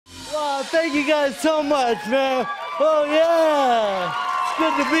Thank you guys so much, man. Oh, yeah. It's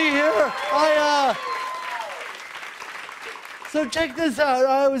good to be here. So check this out.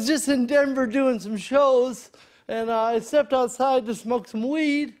 I was just in Denver doing some shows, and I stepped outside to smoke some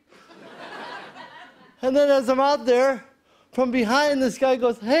weed. And then as I'm out there, from behind, this guy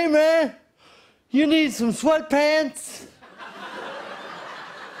goes, "Hey, man, you need some sweatpants?"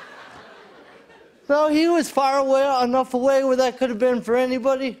 No, he was far away, enough away where that could have been for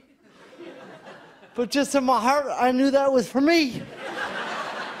anybody. But just in my heart, I knew that was for me.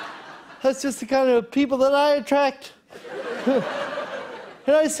 That's just the kind of people that I attract.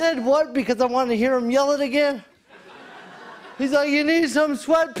 And I said, "What?" Because I wanted to hear him yell it again. He's like, "You need some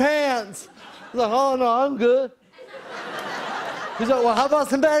sweatpants." I was like, "Oh, no, I'm good." He's like, "Well, how about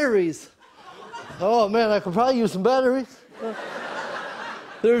some batteries?" "Oh, man, I could probably use some batteries."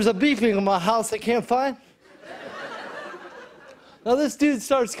 There's a beeping in my house I can't find. Now this dude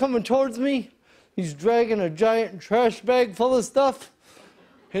starts coming towards me. He's dragging a giant trash bag full of stuff,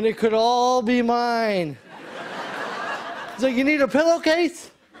 and it could all be mine. He's like, "You need a pillowcase?"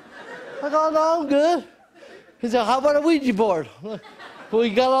 I go, "No, I'm good." He's like, "How about a Ouija board?" I'm like, "Well,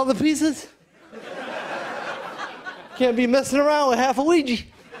 you got all the pieces? Can't be messing around with half a Ouija."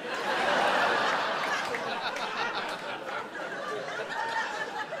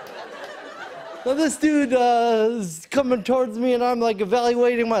 Now this dude is coming towards me, and I'm like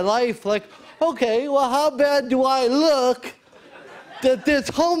evaluating my life, like, okay, well, how bad do I look that this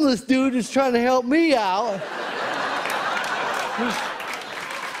homeless dude is trying to help me out?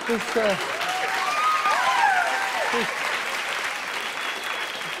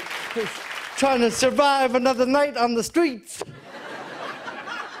 He's trying to survive another night on the streets.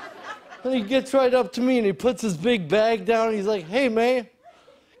 And he gets right up to me, and he puts his big bag down, and he's like, "Hey, man,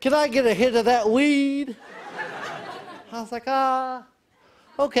 can I get a hit of that weed?" I was like,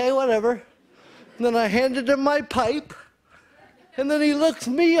 okay, whatever. And then I handed him my pipe, and then he looks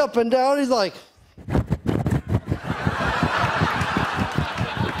me up and down. He's like,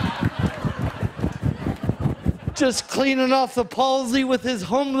 just cleaning off the palsy with his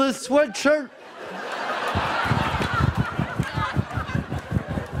homeless sweatshirt.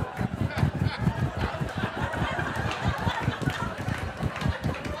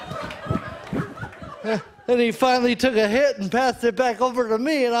 And he finally took a hit and passed it back over to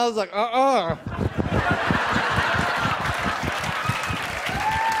me, and I was like,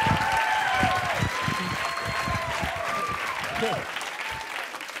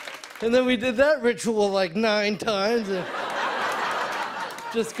 And then we did that ritual like 9 times, and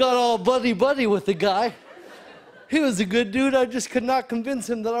just got all buddy-buddy with the guy. He was a good dude. I just could not convince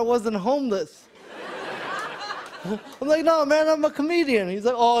him that I wasn't homeless. I'm like, "No, man, I'm a comedian." He's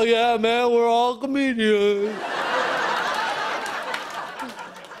like, "Oh, yeah, man, we're all comedians."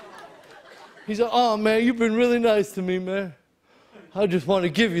 He's like, "Oh, man, you've been really nice to me, man. I just want to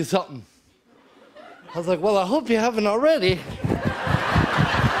give you something." I was like, "Well, I hope you haven't already."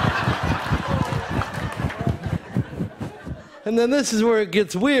 And then this is where it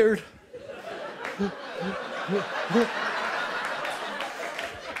gets weird.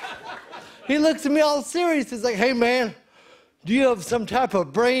 He looks at me all serious. He's like, "Hey, man, do you have some type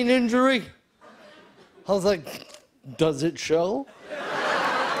of brain injury?" I was like, "Does it show?"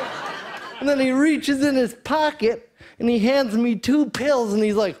 And then he reaches in his pocket, and he hands me 2 pills, and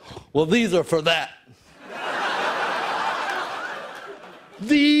he's like, "Well, these are for that."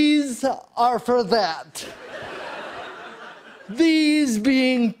 These are for that. These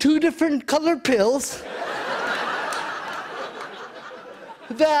being 2 different colored pills.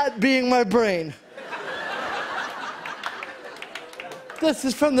 That being my brain. This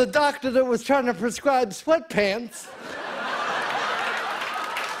is from the doctor that was trying to prescribe sweatpants.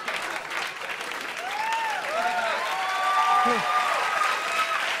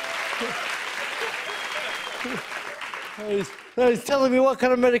 He's telling me what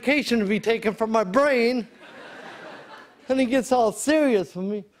kind of medication to be taking for my brain. And he gets all serious with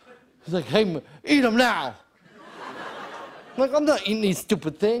me. He's like, "Hey, man, eat them now." I'm like, "I'm not eating these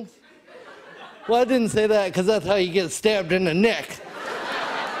stupid things." Well, I didn't say that because that's how you get stabbed in the neck.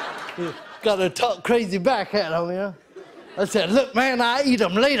 You gotta talk crazy back at him, you know? I said, "Look, man, I eat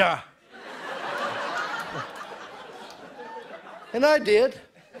them later." And I did.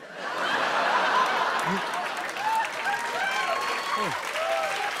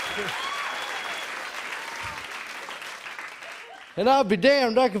 And I'll be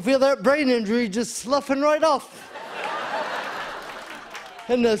damned, I can feel that brain injury just sloughing right off.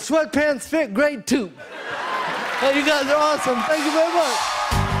 And the sweatpants fit great, too. Hey, you guys are awesome. Thank you very much.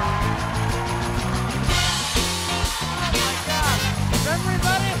 Oh, my God.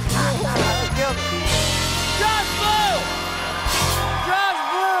 Everybody?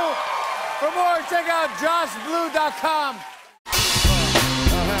 check out joshblue.com.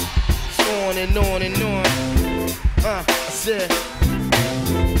 On and on and on. I said,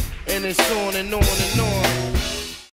 and it's on and on and on.